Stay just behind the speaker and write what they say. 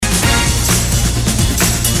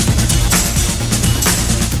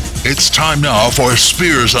It's time now for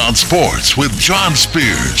Spears on Sports with John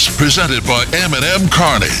Spears, presented by M&M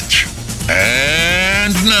Carnage.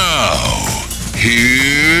 And now,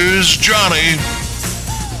 here's Johnny.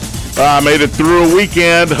 I made it through a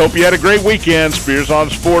weekend. Hope you had a great weekend. Spears on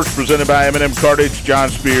Sports, presented by M&M Carnage. John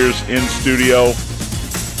Spears in studio.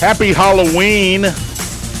 Happy Halloween.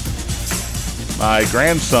 My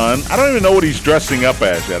grandson, I don't even know what he's dressing up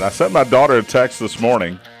as yet. I sent my daughter a text this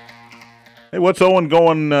morning. Hey, what's Owen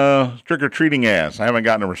going trick-or-treating as? I haven't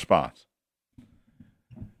gotten a response.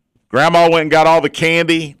 Grandma went and got all the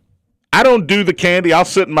candy. I don't do the candy. I'll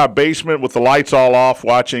sit in my basement with the lights all off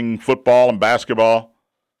watching football and basketball.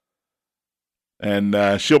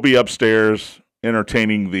 And she'll be upstairs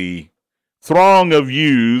entertaining the throng of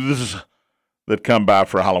youths that come by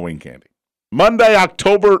for Halloween candy. Monday,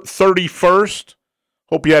 October 31st.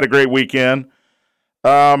 Hope you had a great weekend.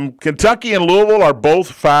 Kentucky and Louisville are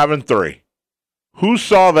both 5-3. Who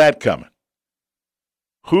saw that coming?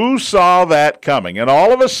 Who saw that coming? And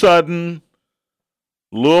all of a sudden,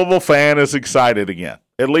 Louisville fan is excited again,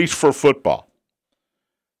 at least for football.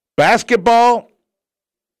 Basketball,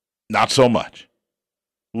 not so much.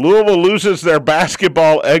 Louisville loses their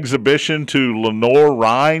basketball exhibition to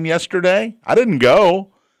Lenoir-Rhyne yesterday. I didn't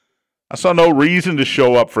go. I saw no reason to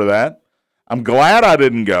show up for that. I'm glad I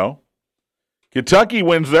didn't go. Kentucky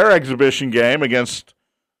wins their exhibition game against,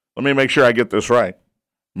 let me make sure I get this right,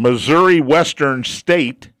 Missouri Western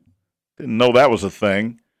State. Didn't know that was a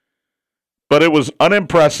thing. But it was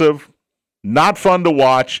unimpressive, not fun to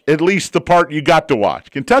watch, at least the part you got to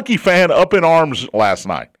watch. Kentucky fan up in arms last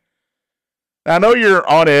night. Now, I know you're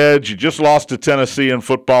on edge. You just lost to Tennessee in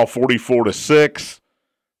football 44-6.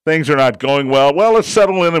 Things are not going well. Well, let's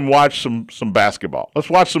settle in and watch some basketball. Let's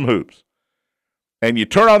watch some hoops. And you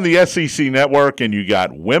turn on the SEC network and you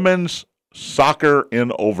got women's soccer in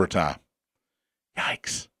overtime.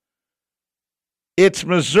 Yikes. It's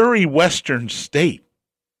Missouri Western State.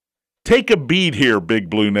 Take a beat here, Big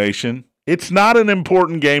Blue Nation. It's not an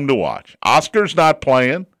important game to watch. Oscar's not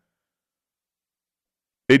playing.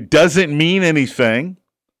 It doesn't mean anything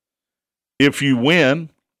if you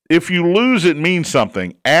win. If you lose, it means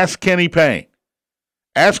something. Ask Kenny Payne.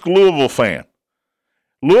 Ask Louisville fan.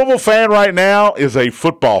 Louisville fan right now is a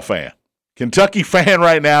football fan. Kentucky fan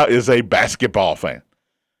right now is a basketball fan.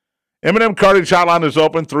 M&M Cartage Hotline is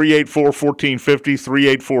open,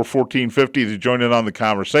 384-1450, 384-1450 to join in on the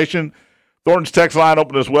conversation. Thornton's text line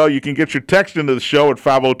open as well. You can get your text into the show at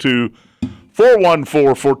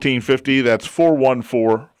 502-414-1450. That's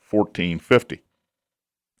 414-1450.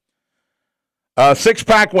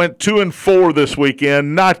 Six-pack went 2-4 this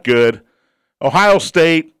weekend. Not good. Ohio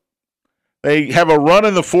State, they have a run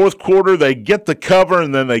in the fourth quarter. They get the cover,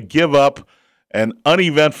 and then they give up an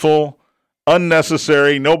uneventful,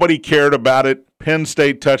 unnecessary, nobody cared about it, Penn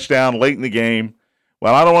State touchdown late in the game.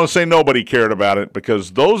 Well, I don't want to say nobody cared about it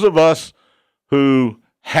because those of us who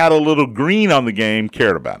had a little green on the game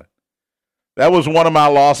cared about it. That was one of my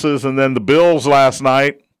losses. And then the Bills last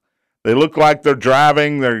night, they look like they're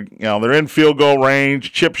driving. They're in field goal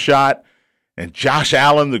range, chip shot, and Josh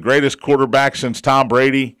Allen, the greatest quarterback since Tom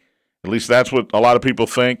Brady, at least that's what a lot of people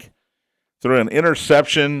think, threw an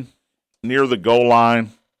interception near the goal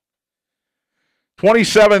line.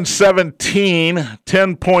 27-17,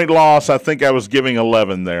 10-point loss. I think I was giving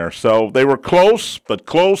 11 there. So they were close, but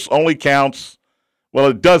close only counts. Well,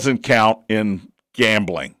 it doesn't count in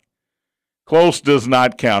gambling. Close does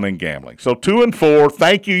not count in gambling. So 2-4.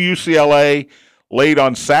 Thank you, UCLA, late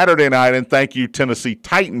on Saturday night, and thank you, Tennessee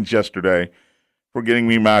Titans, yesterday for getting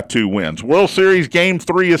me my 2 wins. World Series Game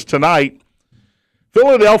 3 is tonight.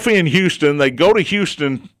 Philadelphia and Houston. They go to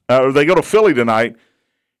Philly tonight.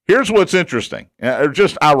 Here's what's interesting, or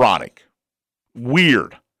just ironic,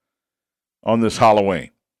 weird on this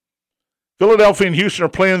Halloween. Philadelphia and Houston are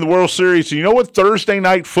playing the World Series. You know what Thursday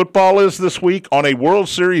night football is this week on a World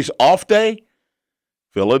Series off day?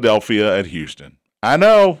 Philadelphia at Houston. I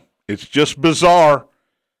know, it's just bizarre.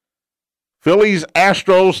 Phillies,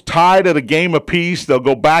 Astros tied at a game apiece. They'll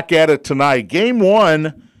go back at it tonight. Game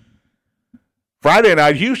 1, Friday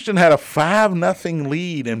night, Houston had a 5-0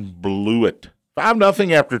 lead and blew it.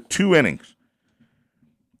 5-0 after 2 innings.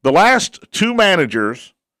 The last 2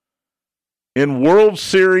 managers in World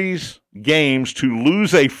Series games to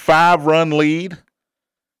lose a 5-run lead,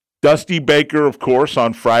 Dusty Baker, of course,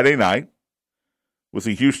 on Friday night with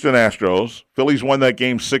the Houston Astros. Phillies won that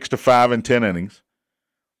game 6-5 in 10 innings.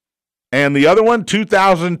 And the other one,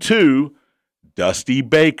 2002, Dusty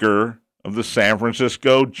Baker of the San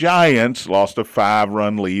Francisco Giants lost a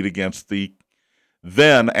 5-run lead against the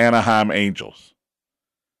then Anaheim Angels.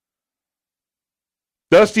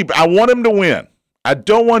 Dusty, I want him to win. I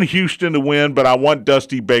don't want Houston to win, but I want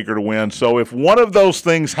Dusty Baker to win. So if one of those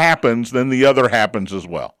things happens, then the other happens as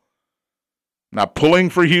well. Not pulling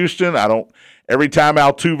for Houston. Every time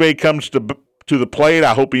Altuve comes to the plate,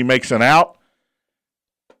 I hope he makes an out.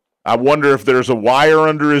 I wonder if there's a wire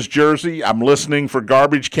under his jersey. I'm listening for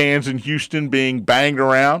garbage cans in Houston being banged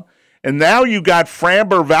around. And now you got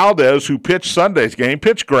Framber Valdez, who pitched Sunday's game,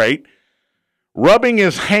 pitched great, rubbing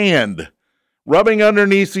his hand, rubbing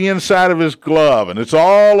underneath the inside of his glove. And it's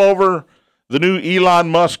all over the new Elon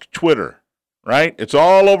Musk Twitter, right? It's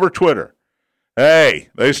all over Twitter. Hey,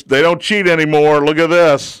 they don't cheat anymore. Look at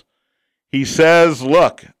this. He says,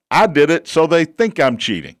 look, I did it so they think I'm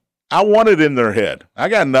cheating. I want it in their head. I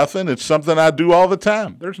got nothing. It's something I do all the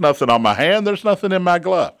time. There's nothing on my hand. There's nothing in my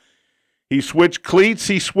glove. He switched cleats.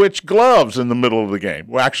 He switched gloves in the middle of the game.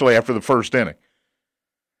 Well, actually, after the first inning.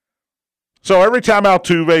 So every time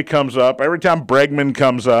Altuve comes up, every time Bregman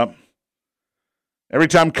comes up, every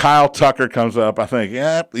time Kyle Tucker comes up, I think,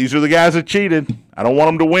 yeah, these are the guys that cheated. I don't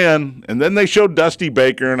want them to win. And then they showed Dusty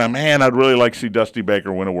Baker, and I'd really like to see Dusty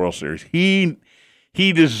Baker win a World Series. He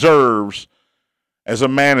deserves, as a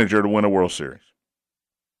manager, to win a World Series.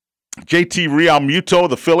 JT Realmuto,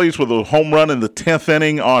 the Phillies, with a home run in the 10th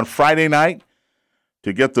inning on Friday night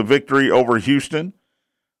to get the victory over Houston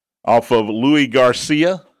off of Louis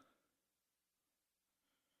Garcia.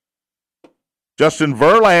 Justin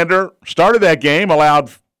Verlander started that game,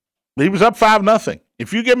 he was up 5-0.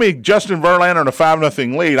 If you give me Justin Verlander in a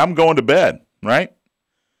 5-0 lead, I'm going to bed, right?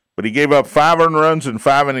 But he gave up 5 earned runs in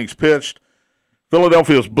 5 innings pitched.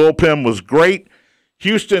 Philadelphia's bullpen was great.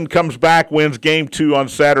 Houston comes back, wins Game 2 on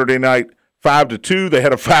Saturday night, 5-2. They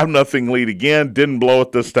had a 5-0 lead again, didn't blow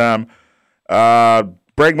it this time.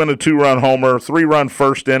 Bregman, a 2-run homer, 3-run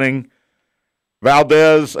first inning.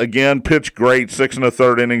 Valdez, again, pitched great, 6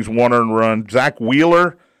 1/3 innings, 1 earned run. Zach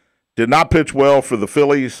Wheeler did not pitch well for the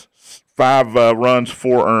Phillies, 5 runs,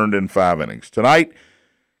 4 earned in 5 innings. Tonight,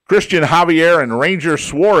 Christian Javier and Ranger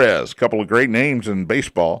Suarez, a couple of great names in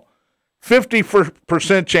baseball,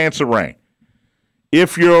 50% chance of rain.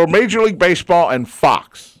 If you're Major League Baseball and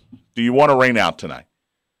Fox, do you want to rain out tonight?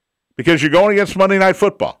 Because you're going against Monday Night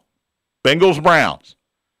Football. Bengals-Browns.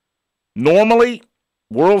 Normally,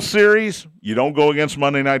 World Series, you don't go against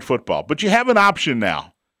Monday Night Football. But you have an option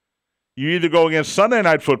now. You either go against Sunday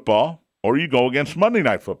Night Football or you go against Monday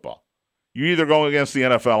Night Football. You either go against the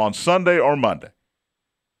NFL on Sunday or Monday.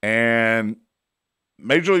 And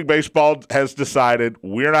Major League Baseball has decided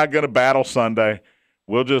we're not going to battle Sunday.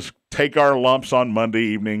 We'll just take our lumps on Monday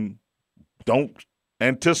evening. Don't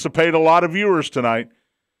anticipate a lot of viewers tonight.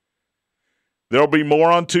 There'll be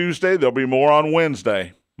more on Tuesday. There'll be more on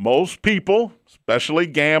Wednesday. Most people, especially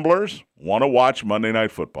gamblers, want to watch Monday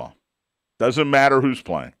Night Football. Doesn't matter who's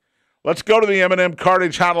playing. Let's go to the M&M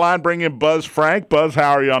Cartage Hotline. Bring in Buzz Frank. Buzz,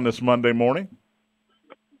 how are you on this Monday morning?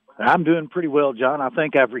 I'm doing pretty well, John. I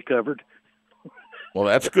think I've recovered. Well,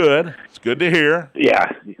 that's good. It's good to hear.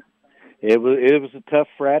 Yeah. It was a tough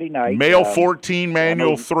Friday night. Male 14,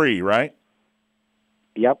 manual 3, right?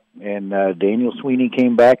 Yep, and Daniel Sweeney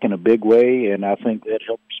came back in a big way, and I think that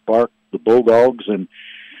helped spark the Bulldogs, and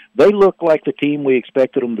they look like the team we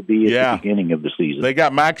expected them to be at the beginning of the season. They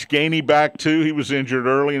got Max Gainey back, too. He was injured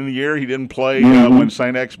early in the year. He didn't play when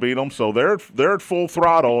St. X beat them, so they're at full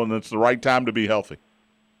throttle, and it's the right time to be healthy.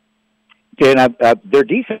 And their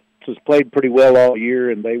defense has played pretty well all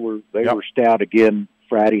year, and they were stout again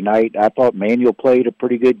Friday night. I thought Manuel played a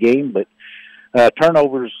pretty good game, but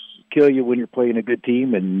turnovers kill you when you're playing a good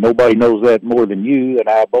team, and nobody knows that more than you and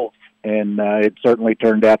I both. And it certainly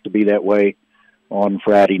turned out to be that way on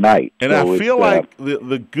Friday night. And so I feel like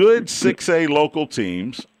the good 6A local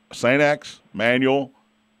teams, St. X, Manuel,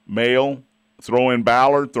 Male, throw in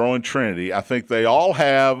Ballard, throw in Trinity, I think they all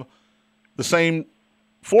have the same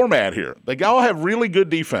format here. They all have really good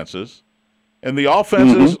defenses, and the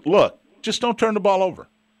offenses, look, just don't turn the ball over.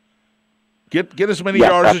 Get as many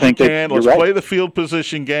yards as you can. Let's play the field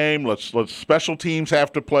position game. Let's special teams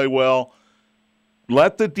have to play well.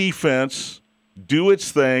 Let the defense do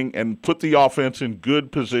its thing and put the offense in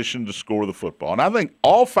good position to score the football. And I think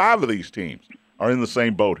all 5 of these teams are in the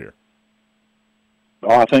same boat here.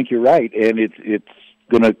 Oh, I think you're right, and it's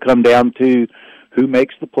going to come down to who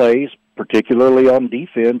makes the plays, particularly on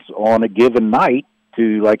defense on a given night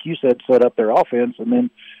to, like you said, set up their offense, and then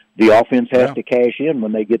the offense has to cash in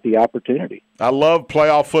when they get the opportunity. I love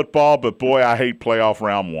playoff football, but, boy, I hate playoff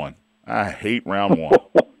round 1. I hate round 1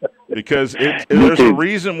 because there's a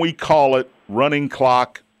reason we call it running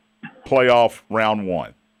clock playoff round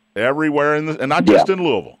 1. Everywhere, and not just in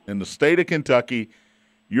Louisville, in the state of Kentucky,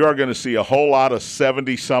 you are going to see a whole lot of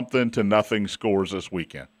 70-something to nothing scores this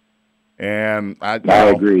weekend. And I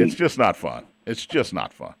agree. It's just not fun. It's just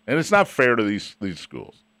not fun, and it's not fair to these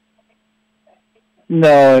schools.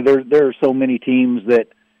 No, there are so many teams that,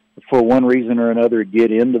 for one reason or another,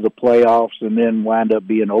 get into the playoffs and then wind up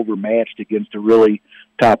being overmatched against a really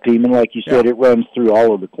top team. And like you said, It runs through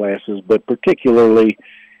all of the classes, but particularly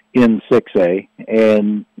in 6A.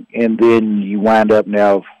 And then you wind up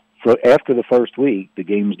now, after the first week, the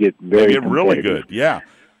games get really good, yeah.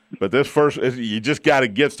 But you just got to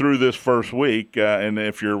get through this first week, and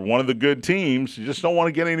if you're one of the good teams, you just don't want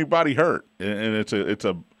to get anybody hurt. And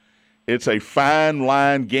it's a fine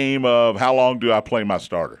line game of how long do I play my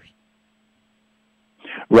starters.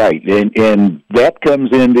 Right, and that comes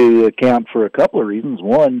into account for a couple of reasons.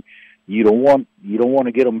 One, you don't want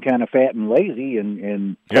to get them kind of fat and lazy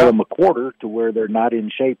and tell them a quarter to where they're not in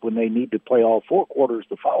shape when they need to play all 4 quarters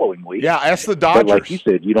the following week. Yeah, ask the Dodgers. But like you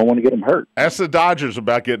said, you don't want to get them hurt. Ask the Dodgers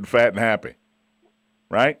about getting fat and happy,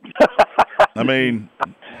 right? I mean,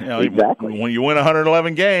 exactly. When you win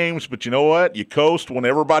 111 games, but you know what? You coast when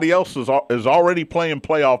everybody else is already playing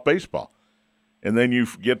playoff baseball. And then you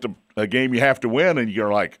get to a game you have to win, and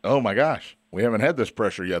you're like, oh, my gosh, we haven't had this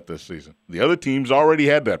pressure yet this season. The other teams already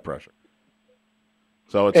had that pressure.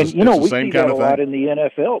 So it's the same kind of thing. We see that a lot in the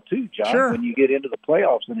NFL too, John. Sure. When you get into the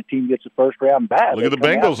playoffs and a team gets a first-round bye. Look at the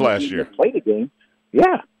Bengals last year. Play the game.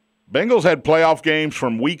 Yeah. Bengals had playoff games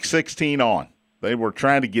from week 16 on. They were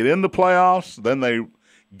trying to get in the playoffs. Then they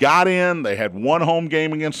got in. They had one home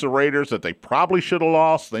game against the Raiders that they probably should have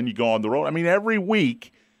lost. Then you go on the road. I mean, every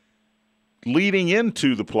week leading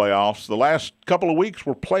into the playoffs, the last couple of weeks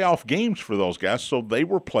were playoff games for those guys, so they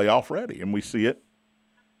were playoff ready, and we see it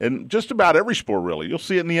in just about every sport, really. You'll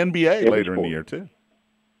see it in the NBA later in the year, too.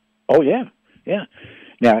 Oh, yeah, yeah.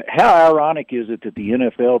 Now, how ironic is it that the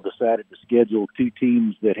NFL decided to schedule 2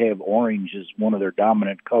 teams that have orange as one of their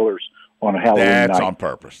dominant colors on a Halloween night? That's on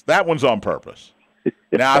purpose. That one's on purpose.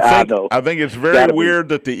 Now, I think it's very weird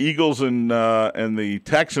that the Eagles and the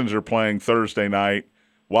Texans are playing Thursday night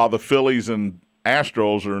while the Phillies and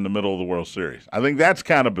Astros are in the middle of the World Series. I think that's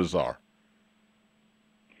kind of bizarre.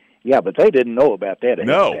 Yeah, but they didn't know about that.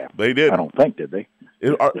 No, they didn't. I don't think, did they?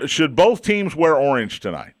 Should both teams wear orange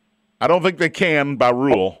tonight? I don't think they can by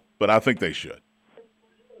rule, but I think they should.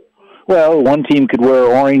 Well, one team could wear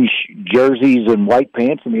orange jerseys and white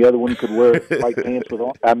pants, and the other one could wear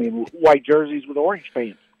white jerseys with orange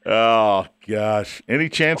pants. Oh, gosh. Any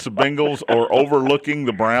chance the Bengals are overlooking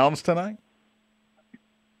the Browns tonight?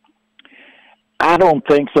 I don't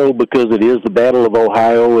think so, because it is the Battle of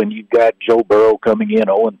Ohio, and you've got Joe Burrow coming in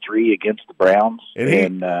 0-3 against the Browns.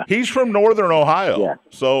 And he's from northern Ohio. Yeah.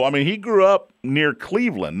 So, I mean, he grew up near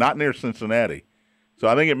Cleveland, not near Cincinnati. So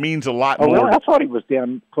I think it means a lot more. Well, I thought he was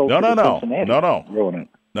down close to Cincinnati.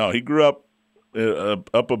 No, he grew up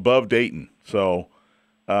up above Dayton. So,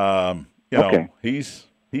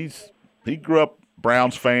 he grew up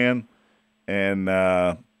Browns fan,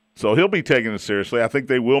 and so he'll be taking it seriously. I think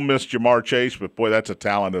they will miss Jamar Chase, but, boy, that's a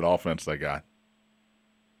talented offense they got.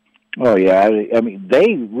 Oh, yeah. I mean,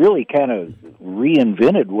 they really kind of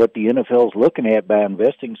reinvented what the NFL's looking at by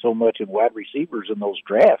investing so much in wide receivers in those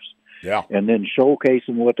drafts. Yeah. And then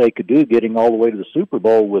showcasing what they could do, getting all the way to the Super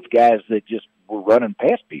Bowl with guys that just were running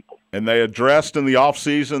past people. And they addressed in the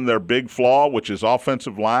offseason their big flaw, which is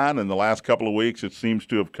offensive line. In the last couple of weeks, it seems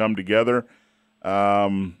to have come together.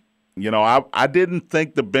 I didn't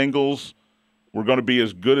think the Bengals were going to be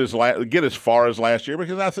as good as get as far as last year,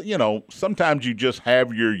 because sometimes you just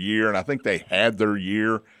have your year, and I think they had their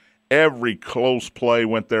year. Every close play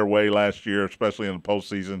went their way last year, especially in the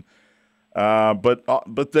postseason.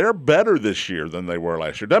 But they're better this year than they were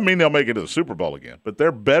last year. Doesn't mean they'll make it to the Super Bowl again, but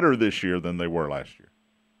they're better this year than they were last year.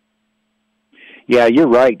 Yeah, you're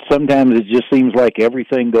right. Sometimes it just seems like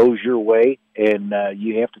everything goes your way, and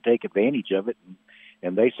you have to take advantage of it.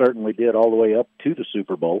 And they certainly did all the way up to the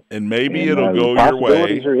Super Bowl. And maybe it'll go your way.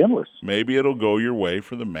 Possibilities are endless. Maybe it'll go your way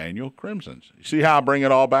for the Manual Crimsons. You see how I bring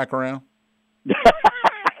it all back around?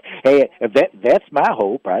 Hey, that's my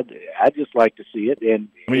hope. I just like to see it. And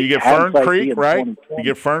you get Fern Creek, right? You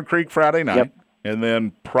get Fern Creek Friday night, yep. And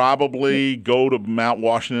then probably go to Mount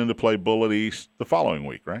Washington to play Bullitt East the following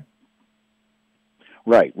week, right?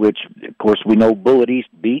 Right, which, of course, we know Bullitt East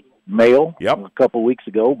beat Male a couple weeks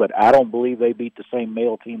ago, but I don't believe they beat the same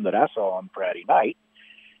Male team that I saw on Friday night.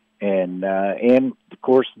 And of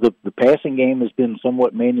course, the passing game has been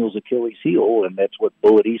somewhat Manual's Achilles heel, and that's what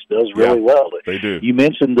Bullitt East does really well. They do. You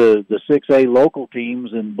mentioned the 6A local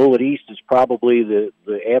teams, and Bullitt East is probably the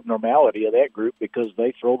abnormality of that group, because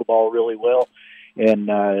they throw the ball really well. And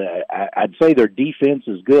I'd say their defense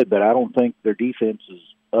is good, but I don't think their defense is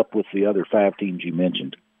up with the other 5 teams you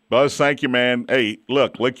mentioned. Buzz, thank you, man. Hey,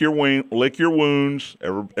 look, lick your wounds.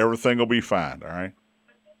 Everything will be fine, all right?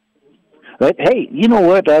 But hey, you know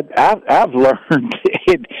what? I've learned,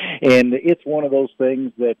 and it's one of those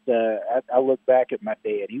things that I look back at my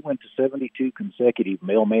dad. He went to 72 consecutive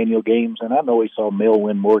Mel Manual games, and I know he saw Mel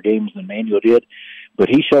win more games than Manual did, but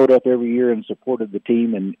he showed up every year and supported the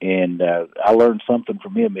team. And I learned something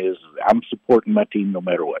from him is I'm supporting my team no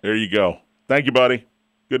matter what. There you go. Thank you, buddy.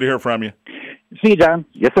 Good to hear from you. See you, John.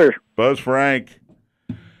 Yes, sir. Buzz Frank.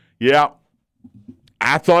 Yeah,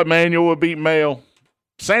 I thought Manual would beat Male.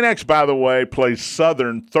 St. X, by the way, plays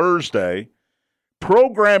Southern Thursday.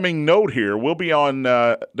 Programming note here, we'll be on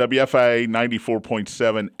WFIA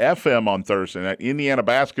 94.7 FM on Thursday night. Indiana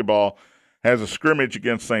basketball has a scrimmage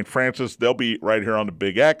against St. Francis. They'll be right here on the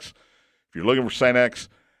Big X. If you're looking for St. X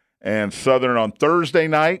and Southern on Thursday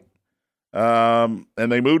night, and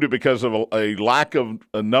they moved it because of a lack of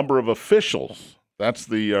a number of officials. That's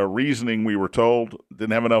the reasoning we were told.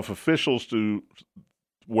 Didn't have enough officials to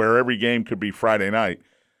where every game could be Friday night.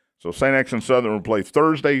 So St. X and Southern will play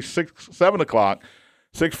Thursday, 7 o'clock,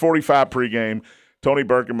 6:45 pregame. Tony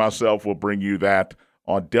Burke and myself will bring you that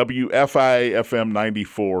on WFIA FM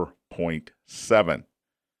 94.7.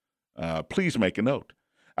 Please make a note.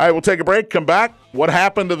 All right, we'll take a break, come back. What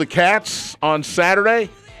happened to the Cats on Saturday?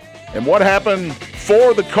 And what happened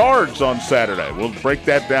for the Cards on Saturday? We'll break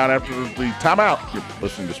that down after the timeout. You're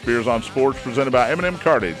listening to Spears on Sports, presented by M&M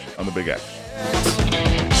Cartage on the Big X.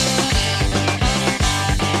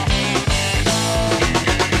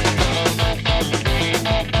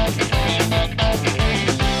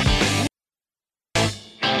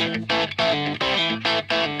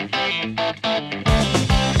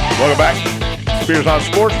 Welcome back. Spears on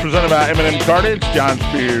Sports, presented by M&M Cartage. John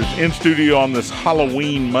Spears in studio on this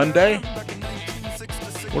Halloween Monday.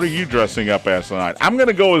 What are you dressing up as tonight? I'm going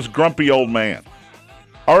to go as Grumpy Old Man.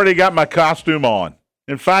 Already got my costume on.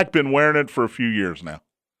 In fact, been wearing it for a few years now.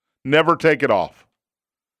 Never take it off.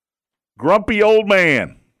 Grumpy Old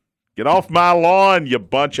Man. Get off my lawn, you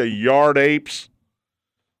bunch of yard apes.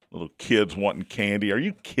 Little kids wanting candy. Are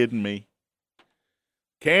you kidding me?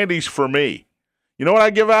 Candy's for me. You know what I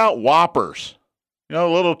give out? Whoppers. You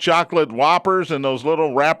know, little chocolate Whoppers and those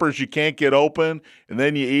little wrappers you can't get open, and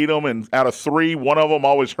then you eat them, and out of 3, one of them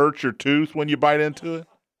always hurts your tooth when you bite into it.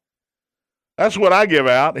 That's what I give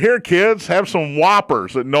out. Here, kids, have some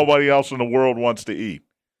Whoppers that nobody else in the world wants to eat.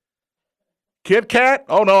 Kit Kat?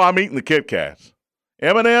 Oh, no, I'm eating the Kit Kats.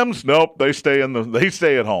 M&Ms? Nope, they stay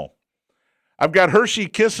at home. I've got Hershey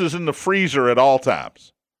Kisses in the freezer at all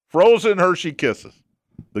times. Frozen Hershey Kisses.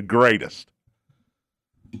 The greatest.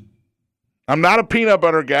 I'm not a peanut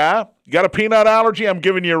butter guy. You got a peanut allergy? I'm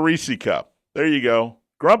giving you a Reese cup. There you go.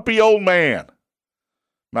 Grumpy Old Man.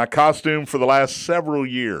 My costume for the last several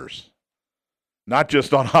years. Not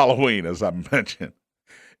just on Halloween, as I mentioned.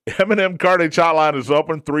 M&M Cartage Hotline is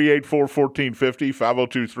open,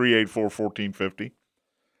 384-1450, 502-384-1450. If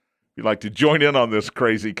you'd like to join in on this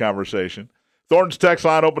crazy conversation. Thornton's text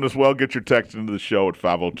line open as well. Get your text into the show at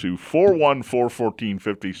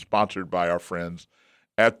 502-414-1450, sponsored by our friends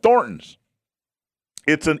at Thornton's.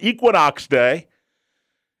 It's an Equinox Day.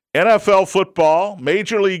 NFL football,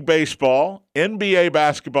 Major League Baseball, NBA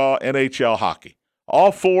basketball, NHL hockey.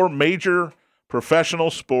 All 4 major professional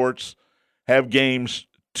sports have games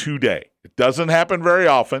today. It doesn't happen very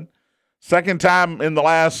often. Second time in the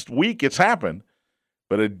last week it's happened,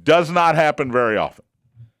 but it does not happen very often.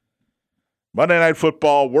 Monday Night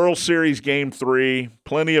Football, World Series Game 3,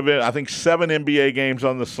 plenty of it. I think 7 NBA games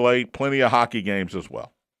on the slate, plenty of hockey games as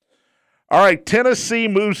well. All right, Tennessee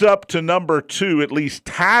moves up to number 2, at least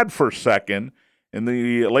tied for second in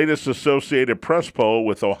the latest Associated Press poll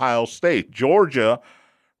with Ohio State. Georgia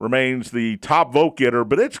remains the top vote getter,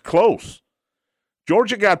 but it's close.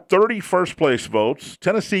 Georgia got 30 first-place votes.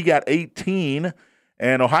 Tennessee got 18,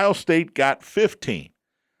 and Ohio State got 15.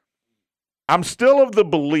 I'm still of the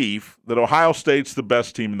belief that Ohio State's the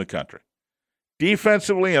best team in the country.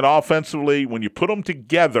 Defensively and offensively, when you put them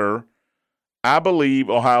together, I believe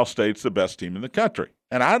Ohio State's the best team in the country.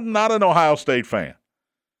 And I'm not an Ohio State fan.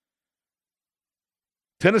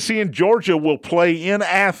 Tennessee and Georgia will play in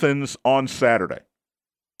Athens on Saturday.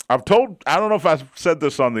 I don't know if I've said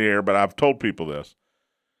this on the air, but I've told people this.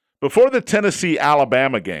 Before the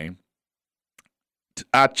Tennessee-Alabama game,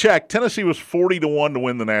 I checked, Tennessee was 40-1 to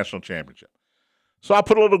win the national championship. So I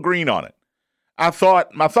put a little green on it.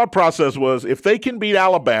 My thought process was, if they can beat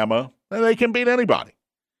Alabama, then they can beat anybody.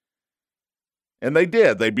 And they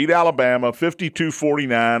did. They beat Alabama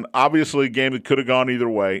 52-49. Obviously, a game that could have gone either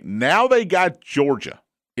way. Now they got Georgia.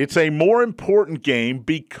 It's a more important game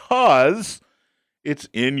because it's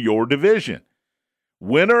in your division.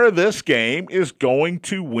 Winner of this game is going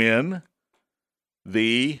to win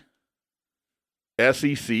the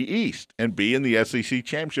SEC East and be in the SEC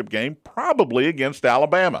championship game, probably against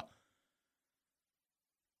Alabama.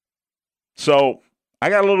 So I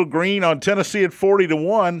got a little green on Tennessee at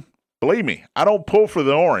 40-1. Believe me, I don't pull for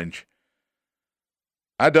the orange.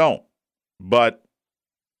 I don't. But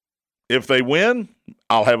if they win,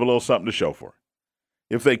 I'll have a little something to show for it.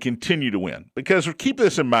 If they continue to win. Because keep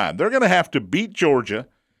this in mind, they're going to have to beat Georgia,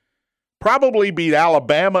 probably beat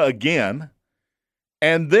Alabama again,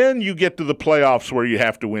 and then you get to the playoffs where you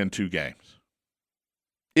have to win 2 games.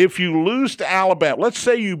 If you lose to Alabama, let's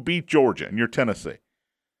say you beat Georgia and you're Tennessee.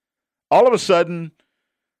 All of a sudden,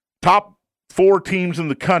 top 4 teams in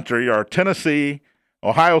the country are Tennessee,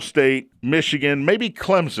 Ohio State, Michigan, maybe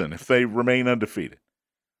Clemson if they remain undefeated.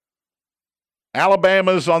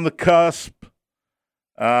 Alabama's on the cusp.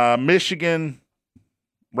 Michigan,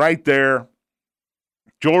 right there.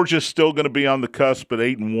 Georgia's still going to be on the cusp at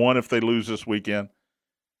 8-1 if they lose this weekend.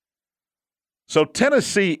 So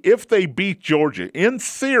Tennessee, if they beat Georgia, in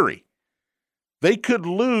theory, they could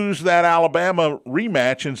lose that Alabama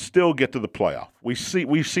rematch and still get to the playoff. We've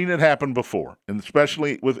seen it happen before, and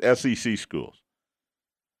especially with SEC schools.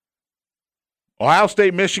 Ohio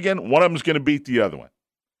State, Michigan, one of them's going to beat the other one.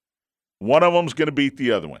 One of them's going to beat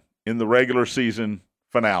the other one in the regular season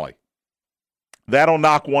finale. That'll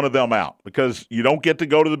knock one of them out because you don't get to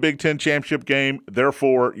go to the Big Ten championship game.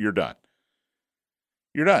 Therefore, you're done.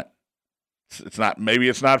 You're done. Maybe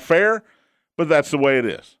it's not fair, but that's the way it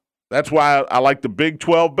is. That's why I like the Big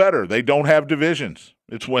 12 better. They don't have divisions.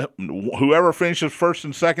 It's whoever finishes first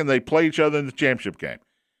and second, they play each other in the championship game.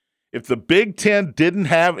 If the Big Ten didn't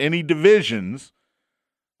have any divisions,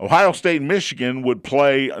 Ohio State and Michigan would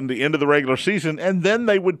play at the end of the regular season, and then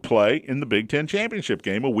they would play in the Big Ten championship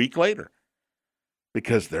game a week later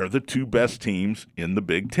because they're the 2 best teams in the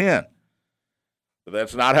Big Ten. But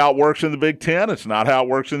that's not how it works in the Big Ten. It's not how it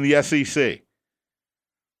works in the SEC.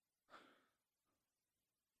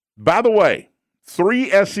 By the way, 3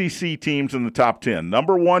 SEC teams in the top 10.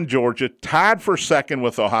 Number 1, Georgia. Tied for second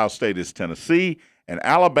with Ohio State is Tennessee, and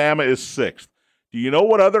Alabama is 6th. Do you know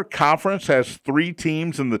what other conference has 3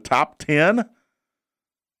 teams in the top 10?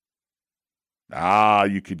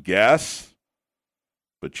 You could guess,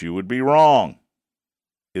 but you would be wrong.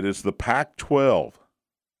 It is the Pac-12.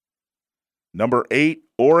 Number 8,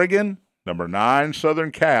 Oregon. Number 9,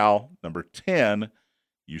 Southern Cal. Number 10,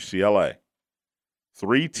 UCLA.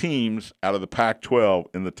 3 teams out of the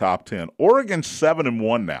Pac-12 in the top 10. Oregon's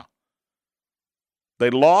 7-1 now. They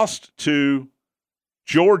lost to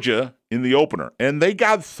Georgia in the opener, and they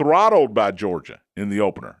got throttled by Georgia in the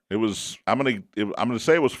opener. It was I'm going to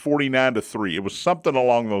say it was 49-3. It was something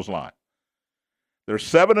along those lines. They're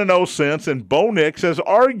 7-0 since, and Bo Nix has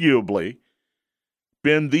arguably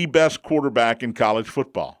been the best quarterback in college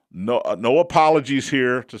football. No apologies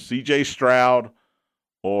here to C.J. Stroud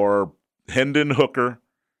or Hendon Hooker,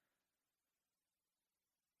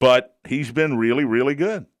 but he's been really, really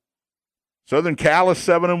good. Southern Cal is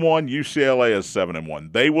 7-1. UCLA is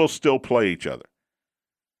 7-1. They will still play each other.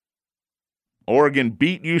 Oregon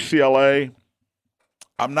beat UCLA.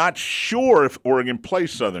 I'm not sure if Oregon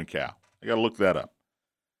plays Southern Cal. I got to look that up.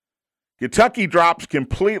 Kentucky drops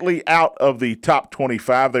completely out of the top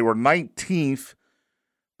 25. They were 19th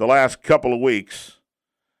the last couple of weeks.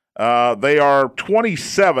 They are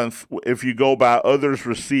 27th if you go by others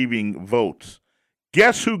receiving votes.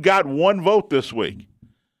 Guess who got 1 vote this week?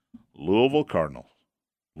 Louisville Cardinals.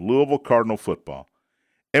 Louisville Cardinal football.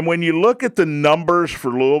 And when you look at the numbers for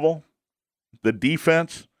Louisville, the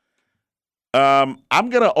defense, I'm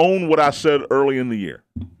going to own what I said early in the year.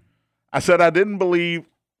 I said I didn't believe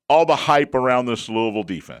all the hype around this Louisville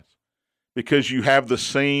defense because you have the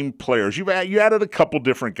same players. You added a couple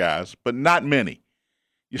different guys, but not many.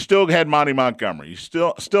 You still had Monty Montgomery. You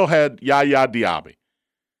still had Yaya Diaby.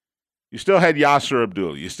 You still had Yasser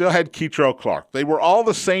Abdullah. You still had Keitrell Clark. They were all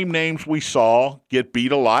the same names we saw get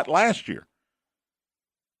beat a lot last year.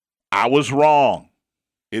 I was wrong.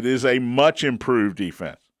 It is a much improved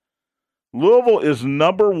defense. Louisville is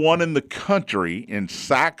number 1 in the country in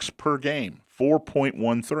sacks per game,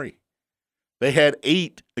 4.13. They had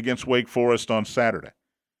 8 against Wake Forest on Saturday.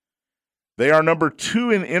 They are number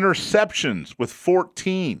 2 in interceptions with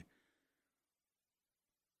 14.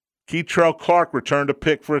 Keitrell Clark returned a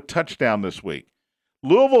pick for a touchdown this week.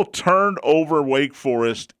 Louisville turned over Wake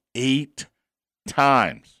Forest 8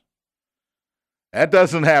 times. That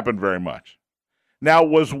doesn't happen very much. Now,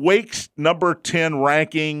 was Wake's number 10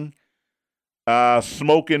 ranking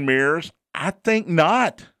smoke and mirrors? I think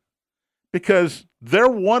not, because their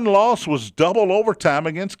one loss was double overtime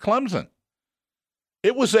against Clemson.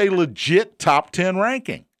 It was a legit top 10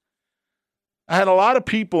 ranking. I had a lot of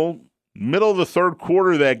people middle of the third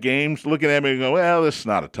quarter of that game looking at me and go, well, this is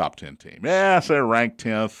not a top 10 team. Yes, they're ranked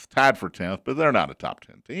 10th, tied for 10th, but they're not a top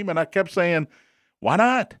 10 team. And I kept saying, why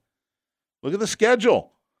not? Look at the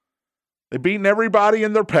schedule. They've beaten everybody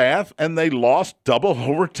in their path, and they lost double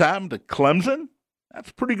overtime to Clemson. That's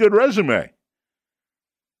a pretty good resume.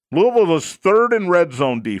 Louisville was third in red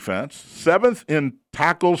zone defense, seventh in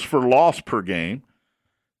tackles for loss per game,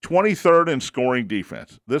 23rd in scoring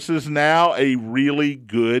defense. This is now a really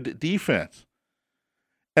good defense.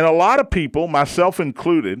 And a lot of people, myself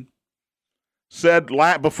included, said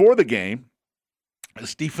before the game,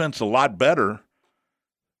 this defense is a lot better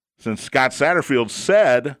since Scott Satterfield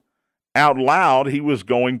said out loud he was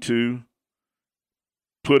going to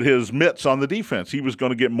put his mitts on the defense. He was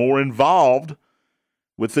going to get more involved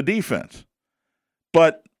with the defense.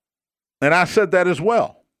 And I said that as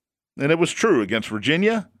well. And it was true against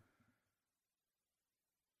Virginia,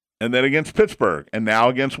 and then against Pittsburgh, and now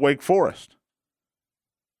against Wake Forest.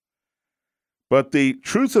 But the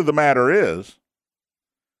truth of the matter is,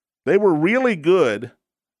 they were really good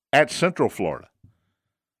at Central Florida.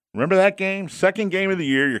 Remember that game? Second game of the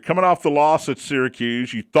year. You're coming off the loss at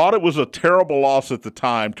Syracuse. You thought it was a terrible loss at the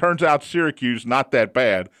time. Turns out Syracuse, not that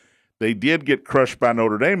bad. They did get crushed by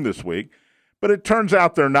Notre Dame this week, but it turns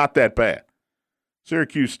out they're not that bad.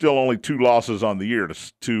 Syracuse still only 2 losses on the year to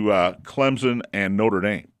Clemson and Notre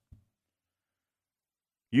Dame.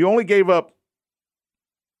 You only gave up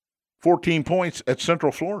 14 points at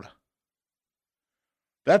Central Florida.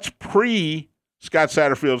 That's pre-Scott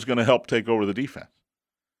Satterfield is going to help take over the defense.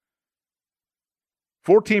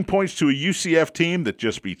 14 points to a UCF team that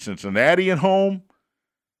just beat Cincinnati at home.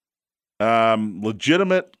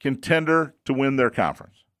 Legitimate contender to win their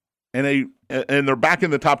conference. And they're back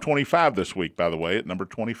in the top 25 this week, by the way, at number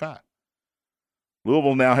 25.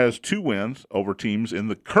 Louisville now has 2 wins over teams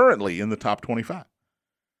currently in the top 25.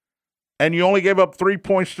 And you only gave up 3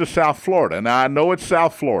 points to South Florida. Now, I know it's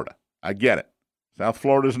South Florida. I get it. South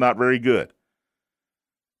Florida is not very good.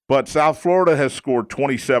 But South Florida has scored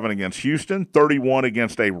 27 against Houston, 31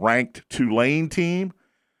 against a ranked Tulane team,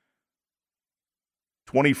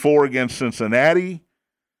 24 against Cincinnati,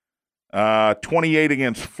 28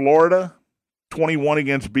 against Florida, 21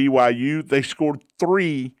 against BYU. They scored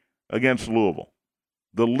 3 against Louisville.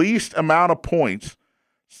 The least amount of points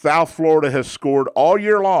South Florida has scored all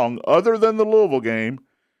year long, other than the Louisville game,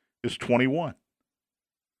 is 21.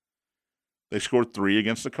 They scored 3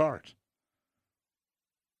 against the Cards.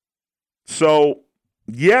 So,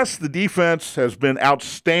 yes, the defense has been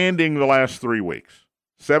outstanding the last 3 weeks.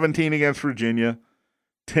 17 against Virginia,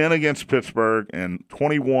 10 against Pittsburgh, and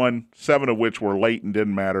 21, 7 of which were late and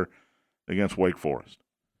didn't matter, against Wake Forest.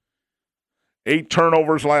 8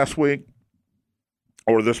 turnovers last week,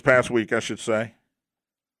 or this past week, I should say.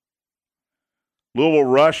 Louisville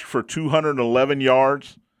rushed for 211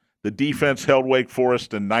 yards. The defense held Wake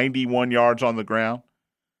Forest to 91 yards on the ground.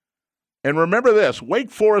 And remember this,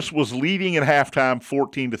 Wake Forest was leading at halftime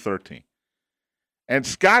 14-13. And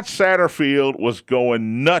Scott Satterfield was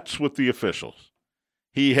going nuts with the officials.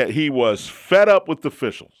 He was fed up with the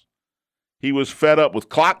officials. He was fed up with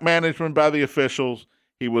clock management by the officials.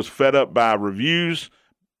 He was fed up by reviews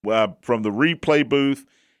from the replay booth.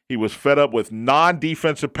 He was fed up with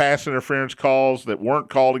non-defensive pass interference calls that weren't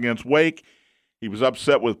called against Wake. He was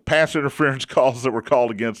upset with pass interference calls that were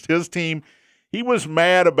called against his team. He was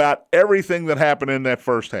mad about everything that happened in that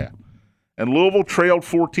first half. And Louisville trailed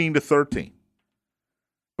 14-13.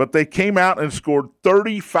 But they came out and scored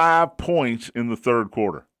 35 points in the third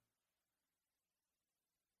quarter.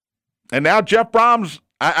 And now Jeff Brahms,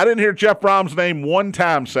 I didn't hear Jeff Brahms' name one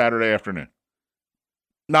time Saturday afternoon.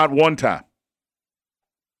 Not one time.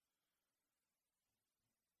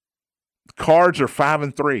 The Cards are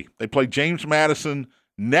 5-3. They play James Madison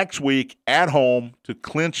next week at home to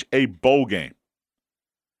clinch a bowl game.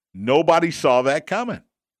 Nobody saw that coming.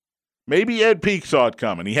 Maybe Ed Peake saw it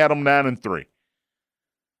coming. He had them 9-3.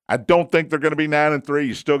 I don't think they're going to be 9-3.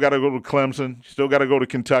 You still got to go to Clemson. You still got to go to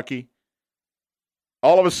Kentucky.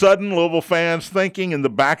 All of a sudden, Louisville fans thinking in the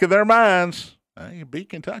back of their minds, you beat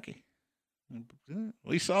Kentucky.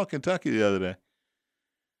 We saw Kentucky the other day.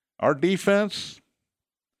 Our defense,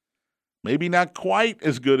 maybe not quite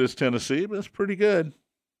as good as Tennessee, but it's pretty good.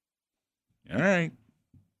 All right.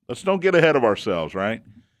 Let's don't get ahead of ourselves, right?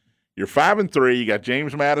 You're 5-3. You got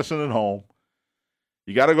James Madison at home.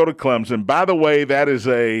 You got to go to Clemson. By the way, that is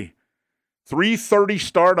a 3:30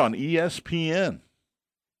 start on ESPN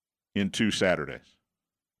in 2 Saturdays.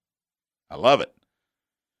 I love it.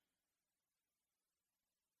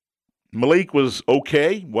 Malik was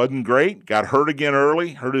okay, wasn't great, got hurt again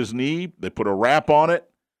early, hurt his knee. They put a wrap on it.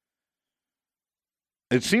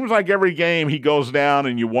 It seems like every game he goes down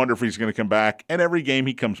and you wonder if he's going to come back, and every game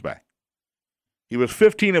he comes back. He was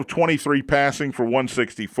 15 of 23 passing for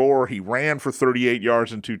 164. He ran for 38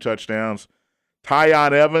 yards and 2 touchdowns.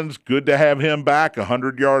 Tyon Evans, good to have him back,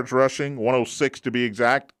 100 yards rushing, 106 to be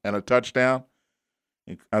exact, and a touchdown.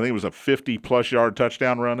 I think it was a 50-plus yard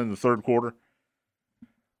touchdown run in the third quarter.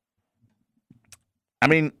 I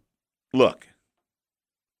mean, look,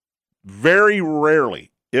 very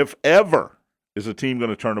rarely, if ever, is a team going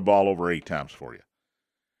to turn the ball over 8 times for you.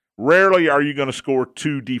 Rarely are you going to score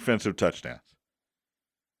 2 defensive touchdowns.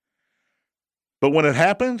 But when it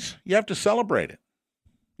happens, you have to celebrate it.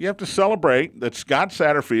 You have to celebrate that Scott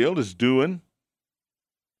Satterfield is doing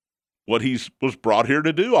what he was brought here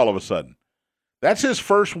to do all of a sudden. That's his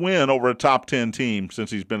first win over a top 10 team since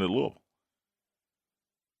he's been at Louisville.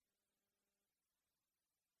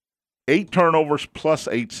 8 turnovers plus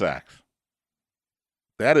 8 sacks.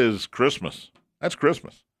 That is Christmas. That's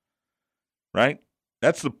Christmas, right?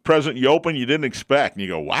 That's the present you open you didn't expect. And you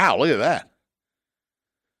go, wow, look at that.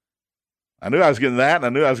 I knew I was getting that, and I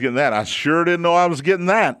knew I was getting that. I sure didn't know I was getting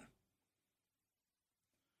that.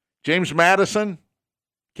 James Madison,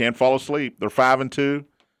 can't fall asleep. They're 5-2.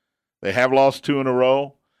 They have lost 2 in a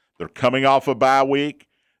row. They're coming off a bye week.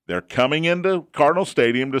 They're coming into Cardinal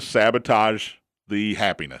Stadium to sabotage the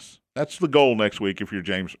happiness. That's the goal next week if you're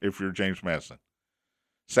James Madison.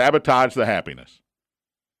 Sabotage the happiness.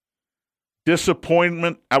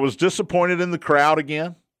 Disappointment. I was disappointed in the crowd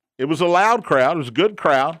again. It was a loud crowd. It was a good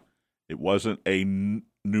crowd. It wasn't a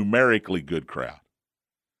numerically good crowd.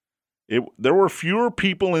 There were fewer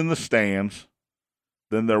people in the stands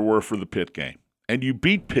than there were for the Pitt game. And you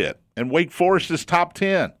beat Pitt, and Wake Forest is top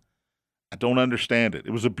 10. I don't understand it.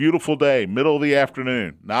 It was a beautiful day, middle of the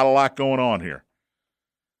afternoon. Not a lot going on here.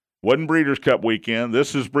 Wasn't Breeders' Cup weekend.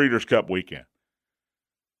 This is Breeders' Cup weekend.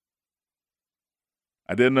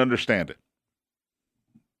 I didn't understand it.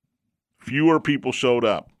 Fewer people showed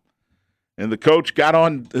up. And the coach got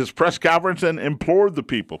on his press conference and implored the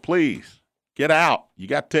people, please, get out. You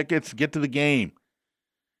got tickets, get to the game.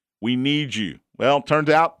 We need you. Well, turns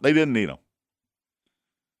out they didn't need them.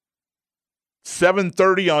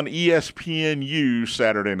 7:30 on ESPNU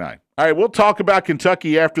Saturday night. All right, we'll talk about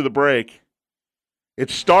Kentucky after the break. It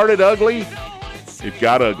started ugly. It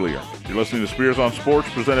got uglier. You're listening to Spears on Sports,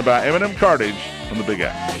 presented by M&M Cartage on the Big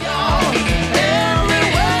Apple.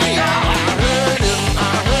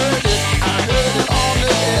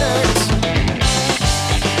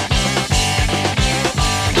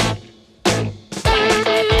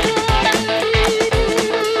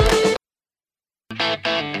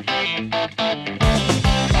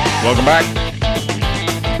 Welcome back.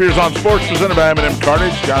 Spears on Sports, presented by M&M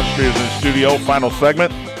Cartage. John Spears in the studio. Final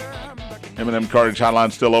segment. M&M Cartage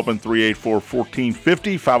hotline still open,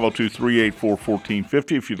 384-1450,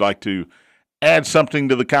 502-384-1450. If you'd like to add something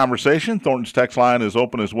to the conversation, Thornton's text line is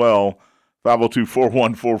open as well,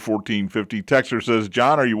 502-414-1450. Texter says,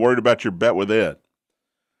 John, are you worried about your bet with Ed?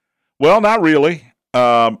 Well, not really.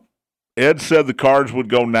 Ed said the Cards would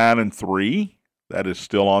go 9-3. That is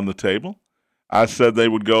still on the table. I said they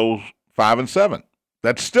would go 5-7.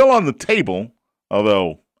 That's still on the table,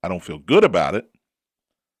 although I don't feel good about it.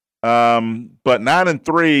 But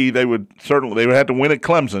 9-3, they would have to win at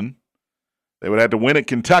Clemson. They would have to win at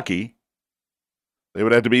Kentucky. They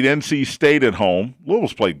would have to beat NC State at home.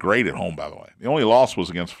 Louisville's played great at home, by the way. The only loss was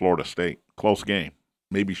against Florida State. Close game.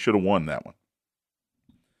 Maybe should have won that one.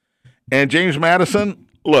 And James Madison,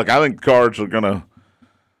 look, I think the Cards are going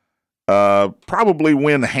to probably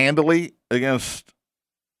win handily against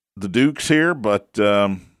the Dukes here, but you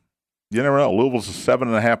never know. Louisville's a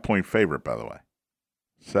 7.5-point favorite, by the way.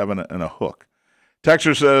 7 and a hook.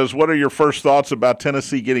 Texter says, what are your first thoughts about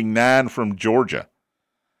Tennessee getting 9 from Georgia?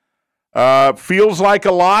 Feels like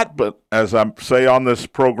a lot, but as I say on this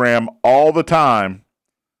program all the time,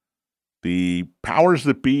 the powers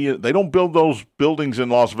that be, they don't build those buildings in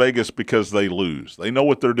Las Vegas because they lose. They know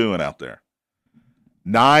what they're doing out there.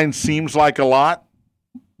 9 seems like a lot.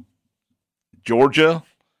 Georgia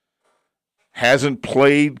hasn't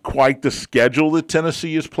played quite the schedule that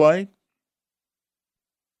Tennessee has played.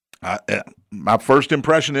 My first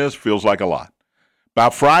impression feels like a lot.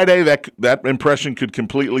 By Friday, that impression could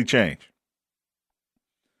completely change.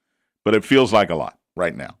 But it feels like a lot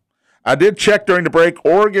right now. I did check during the break.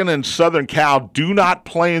 Oregon and Southern Cal do not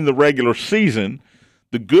play in the regular season.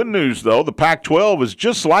 The good news, though, the Pac-12 is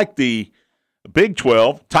just like the Big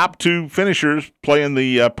 12. Top 2 finishers play in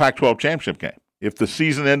the Pac-12 championship game. If the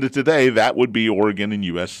season ended today, that would be Oregon and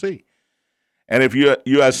USC. And if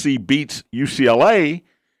USC beats UCLA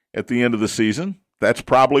at the end of the season, that's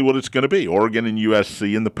probably what it's going to be. Oregon and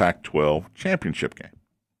USC in the Pac-12 championship game.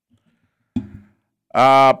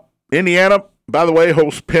 Indiana, by the way,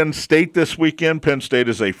 hosts Penn State this weekend. Penn State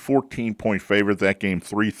is a 14-point favorite. That game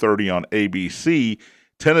 3:30 on ABC.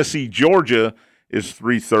 Tennessee, Georgia is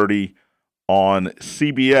 3:30 on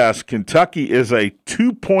CBS. Kentucky is a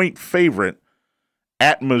 2-point favorite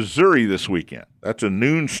at Missouri this weekend. That's a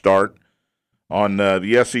noon start on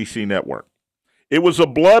the SEC network. It was a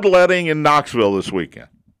bloodletting in Knoxville this weekend.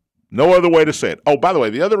 No other way to say it. Oh, by the way,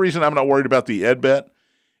 the other reason I'm not worried about the Ed bet,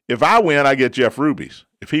 if I win, I get Jeff Ruby's.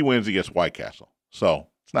 If he wins, he gets White Castle. So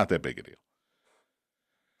it's not that big a deal.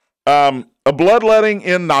 A bloodletting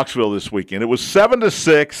in Knoxville this weekend. It was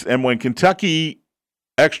 7-6, and when Kentucky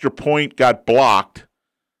extra point got blocked,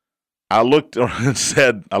 I looked around and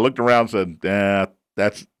said,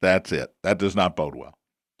 that's it. That does not bode well.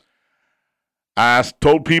 I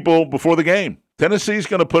told people before the game, Tennessee's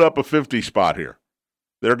going to put up a 50 spot here.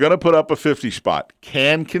 They're going to put up a 50 spot.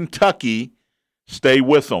 Can Kentucky stay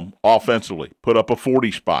with them offensively? Put up a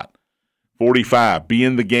 40 spot, 45, be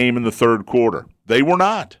in the game in the third quarter. They were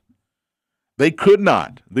not. They could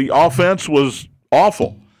not. The offense was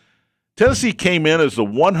awful. Tennessee came in as the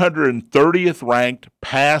 130th ranked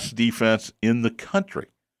pass defense in the country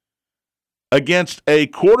against a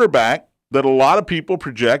quarterback that a lot of people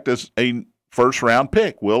project as a first-round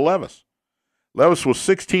pick, Will Levis. Levis was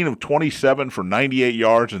 16 of 27 for 98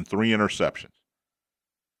 yards and 3 interceptions.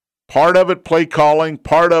 Part of it, play calling.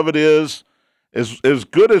 Part of it is, as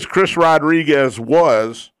good as Chris Rodriguez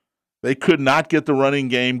was, they could not get the running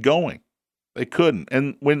game going. They couldn't.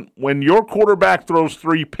 And when your quarterback throws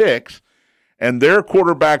 3 picks and their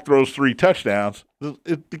quarterback throws 3 touchdowns,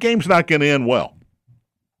 the game's not going to end well.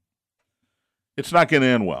 It's not going to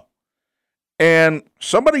end well. And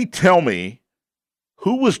somebody tell me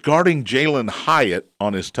who was guarding Jalen Hyatt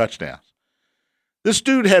on his touchdowns. This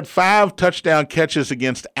dude had 5 touchdown catches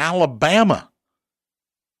against Alabama.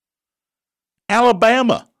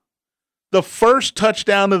 Alabama. The first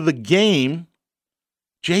touchdown of the game,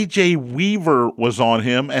 J.J. Weaver was on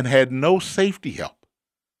him and had no safety help.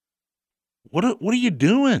 What are you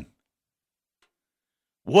doing?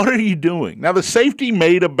 What are you doing? Now, the safety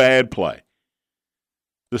made a bad play.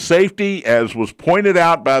 The safety, as was pointed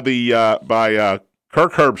out by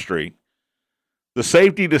Kirk Herbstreit, the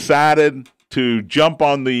safety decided to jump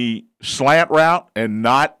on the slant route and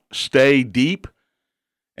not stay deep.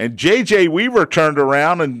 And J.J. Weaver turned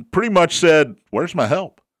around and pretty much said, "Where's my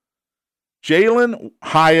help?" Jalen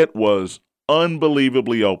Hyatt was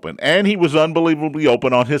unbelievably open, and he was unbelievably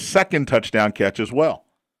open on his second touchdown catch as well.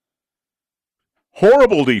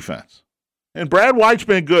 Horrible defense. And Brad White's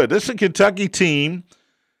been good. This is a Kentucky team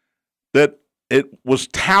that it was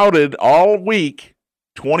touted all week,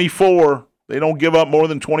 24. They don't give up more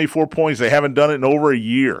than 24 points. They haven't done it in over a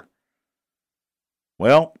year.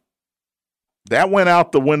 Well, that went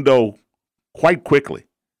out the window quite quickly.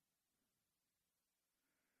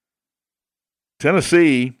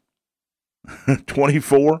 Tennessee,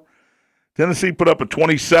 24. Tennessee put up a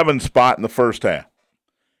 27 spot in the first half.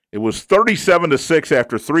 It was 37-6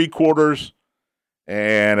 after 3 quarters,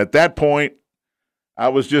 and at that point, I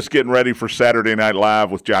was just getting ready for Saturday Night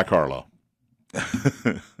Live with Jack Harlow.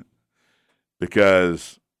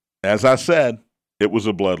 Because, as I said, it was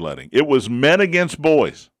a bloodletting. It was men against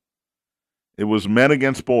boys. It was men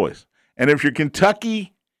against boys. And if you're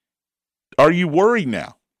Kentucky, are you worried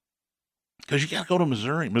now? Because you got to go to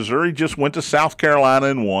Missouri. Missouri just went to South Carolina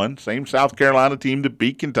and won. Same South Carolina team that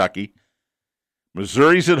beat Kentucky.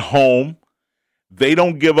 Missouri's at home. They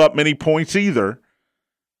don't give up many points either.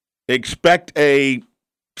 Expect a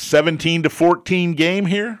 17-14 game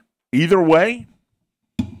here, either way.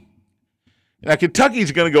 Now,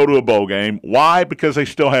 Kentucky's going to go to a bowl game. Why? Because they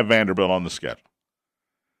still have Vanderbilt on the schedule.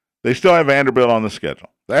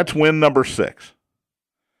 That's win number 6.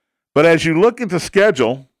 But as you look at the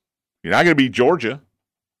schedule, you're not going to beat Georgia.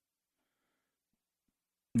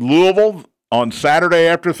 Louisville on Saturday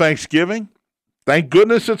after Thanksgiving. Thank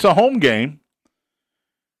goodness it's a home game.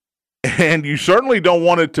 And you certainly don't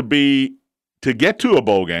want it to get to a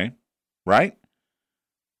bowl game, right?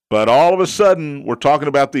 But all of a sudden, we're talking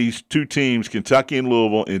about these 2 teams, Kentucky and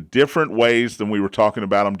Louisville, in different ways than we were talking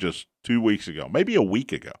about them just 2 weeks ago, maybe a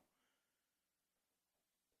week ago.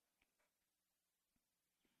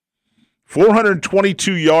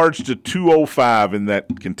 422 yards to 205 in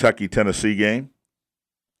that Kentucky-Tennessee game.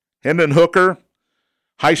 Hendon Hooker,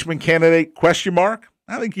 Heisman candidate, question mark?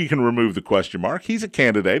 I think you can remove the question mark. He's a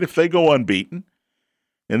candidate. If they go unbeaten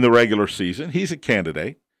in the regular season, he's a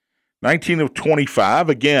candidate. 19 of 25.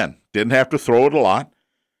 Again, Didn't have to throw it a lot.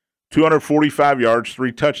 245 yards,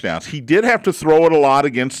 3 touchdowns. He did have to throw it a lot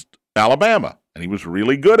against Alabama, and he was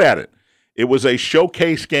really good at it. It was a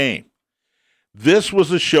showcase game. This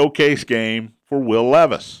was a showcase game for Will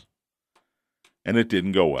Levis, and it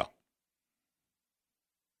didn't go well.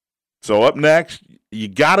 So up next, you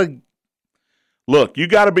got to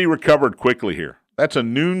be recovered quickly here. That's a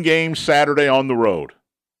noon game Saturday on the road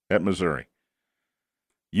at Missouri.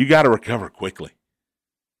 You got to recover quickly.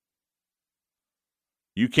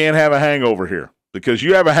 You can't have a hangover here, because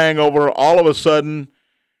you have a hangover, all of a sudden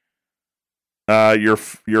you're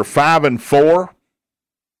 5-4,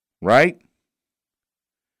 right?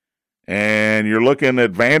 And you're looking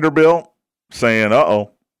at Vanderbilt saying,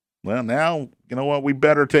 "Uh-oh, well, now, you know what, we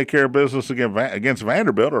better take care of business against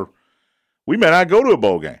Vanderbilt, or we may not go to a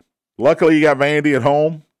bowl game." Luckily, you got Vandy at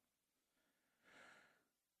home.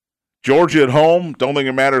 Georgia at home. Don't think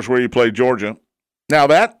it matters where you play Georgia. Now,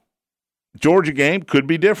 that Georgia game could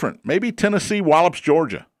be different. Maybe Tennessee wallops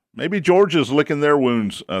Georgia. Maybe Georgia's licking their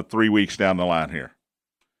wounds 3 weeks down the line here.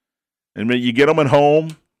 And you get them at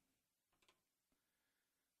home.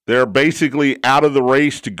 They're basically out of the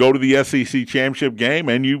race to go to the SEC championship game,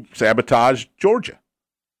 and you sabotage Georgia.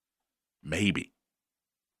 Maybe.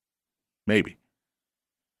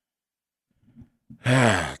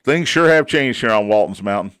 Things sure have changed here on Walton's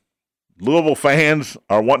Mountain. Louisville fans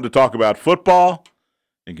are wanting to talk about football,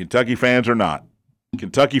 and Kentucky fans are not.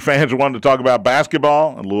 Kentucky fans are wanting to talk about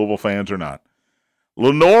basketball, and Louisville fans are not.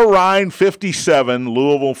 Lenoir-Rhyne 57,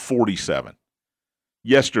 Louisville 47.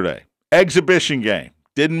 Yesterday, exhibition game.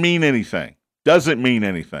 Didn't mean anything. Doesn't mean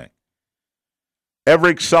anything.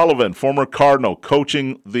 Everett Sullivan, former Cardinal,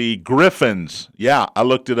 coaching the Griffins. Yeah, I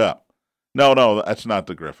looked it up. No, that's not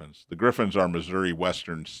the Griffins. The Griffins are Missouri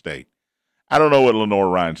Western State. I don't know what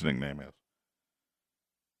Lenoir-Rhyne's nickname is.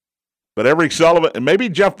 But Everett Sullivan, and maybe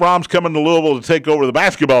Jeff Brom's coming to Louisville to take over the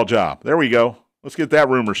basketball job. There we go. Let's get that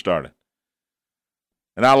rumor started.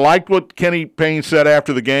 And I liked what Kenny Payne said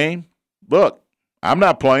after the game. Look, I'm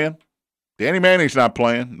not playing. Danny Manning's not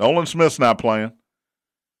playing. Nolan Smith's not playing.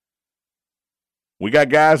 We got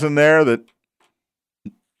guys in there that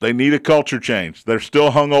they need a culture change. They're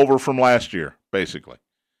still hungover from last year, basically.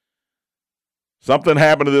 Something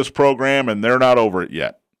happened to this program, and they're not over it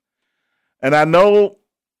yet. And I know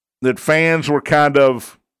that fans were kind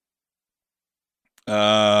of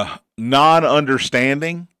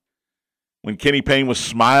non-understanding when Kenny Payne was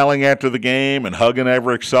smiling after the game and hugging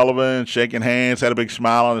Everett Sullivan, shaking hands, had a big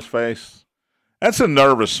smile on his face. That's a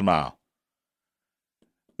nervous smile.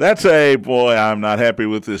 That's a, boy, I'm not happy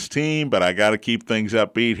with this team, but I got to keep things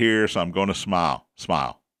upbeat here, so I'm going to smile.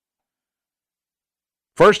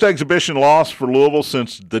 First exhibition loss for Louisville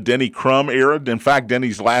since the Denny Crum era. In fact,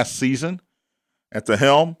 Denny's last season at the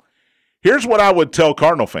helm. Here's what I would tell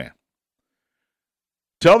Cardinal fan.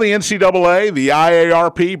 Tell the NCAA, the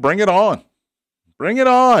IARP, bring it on. Bring it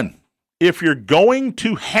on. If you're going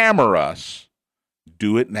to hammer us,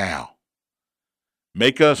 do it now.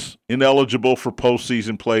 Make us ineligible for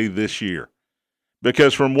postseason play this year.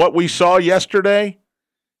 Because from what we saw yesterday,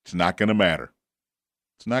 it's not going to matter.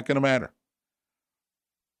 It's not going to matter.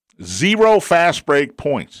 0 fast break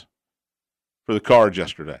points for the Cards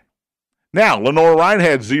yesterday. Now, Lenoir-Rhyne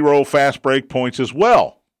had 0 fast break points as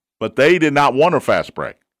well, but they did not want a fast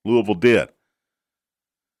break. Louisville did.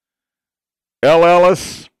 El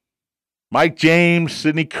Ellis, Mike James,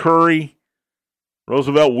 Sidney Curry,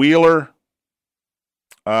 Roosevelt Wheeler,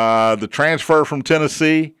 the transfer from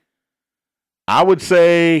Tennessee. I would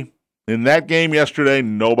say in that game yesterday,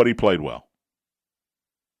 nobody played well.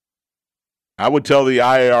 I would tell the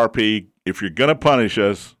IARP, if you're going to punish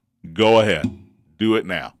us, go ahead. Do it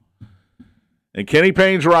now. And Kenny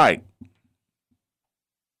Payne's right.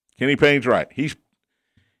 Kenny Payne's right.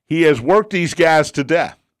 He has worked these guys to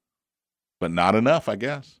death, but not enough, I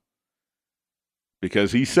guess.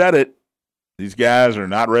 Because he said it, these guys are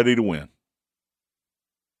not ready to win.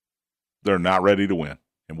 They're not ready to win.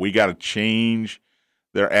 And we got to change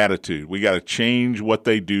their attitude. We got to change what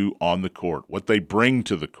they do on the court, what they bring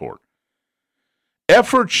to the court.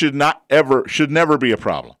 Effort should never be a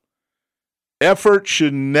problem. Effort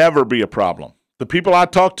should never be a problem. The people I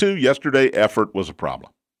talked to yesterday, effort was a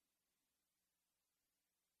problem.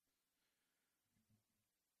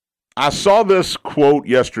 I saw this quote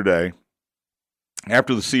yesterday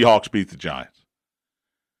after the Seahawks beat the Giants.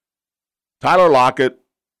 Tyler Lockett,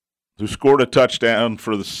 who scored a touchdown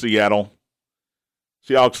for the Seattle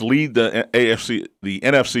Seahawks, lead the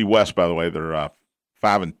NFC West. By the way, they're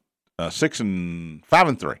 5-3.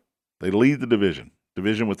 They lead the division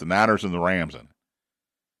with the Niners and the Rams in it.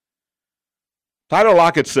 Tyler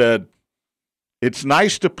Lockett said, It's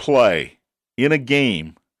nice to play in a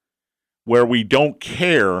game where we don't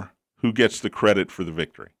care who gets the credit for the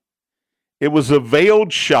victory. It was a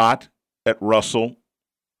veiled shot at Russell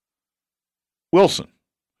Wilson,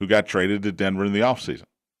 who got traded to Denver in the offseason.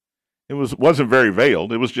 It wasn't very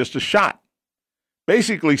veiled. It was just a shot.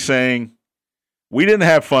 Basically saying, we didn't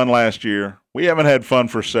have fun last year. We haven't had fun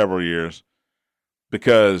for several years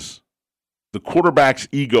because the quarterback's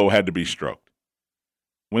ego had to be stroked.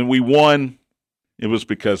 When we won, it was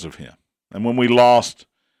because of him. And when we lost,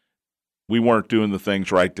 we weren't doing the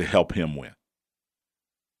things right to help him win.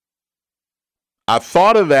 I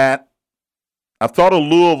thought of that. I thought of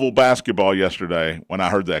Louisville basketball yesterday when I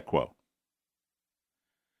heard that quote.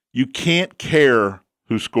 You can't care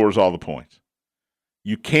who scores all the points.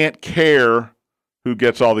 You can't care who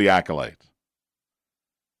gets all the accolades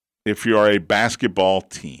if you're a basketball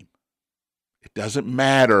team. It doesn't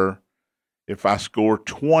matter if I score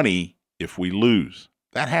 20 if we lose.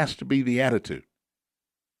 That has to be the attitude.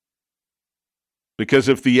 Because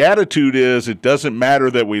if the attitude is it doesn't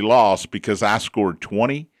matter that we lost because I scored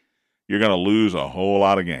 20, you're going to lose a whole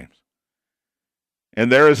lot of games.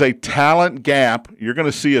 And there is a talent gap. You're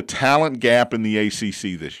going to see a talent gap in the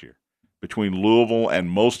ACC this year between Louisville and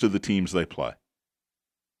most of the teams they play.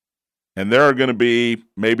 And there are going to be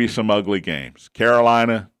maybe some ugly games.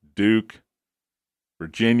 Carolina, Duke,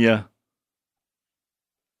 Virginia,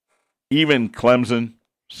 even Clemson,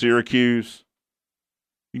 Syracuse.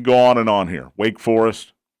 You can go on and on here. Wake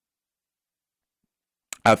Forest.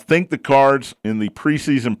 I think the Cards in the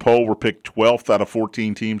preseason poll were picked 12th out of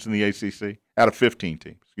 14 teams in the ACC. Out of 15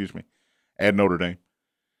 teams, excuse me. Add Notre Dame.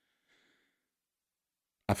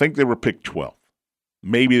 I think they were picked 12th.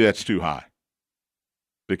 Maybe that's too high.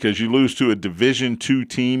 Because you lose to a Division II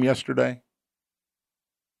team yesterday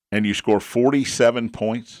and you score 47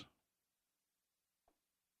 points.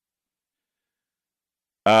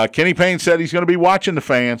 Kenny Payne said he's going to be watching the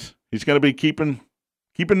fans. He's going to be keeping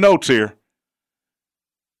notes here.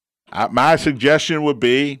 My suggestion would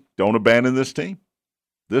be don't abandon this team.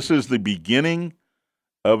 This is the beginning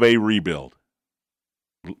of a rebuild.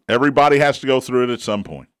 Everybody has to go through it at some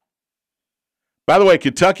point. By the way,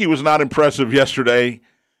 Kentucky was not impressive yesterday.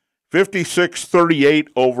 56-38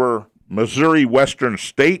 over Missouri Western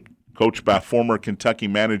State, coached by former Kentucky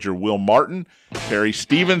manager Will Martin. Terry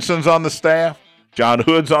Stevenson's on the staff. John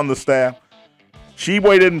Hood's on the staff.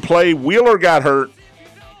 Sheboy didn't play. Wheeler got hurt.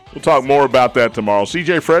 We'll talk more about that tomorrow.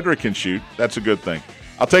 C.J. Frederick can shoot. That's a good thing.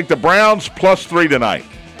 I'll take the Browns +3 tonight.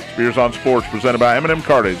 Spears on Sports, presented by M&M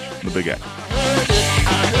Cartage, the Big X.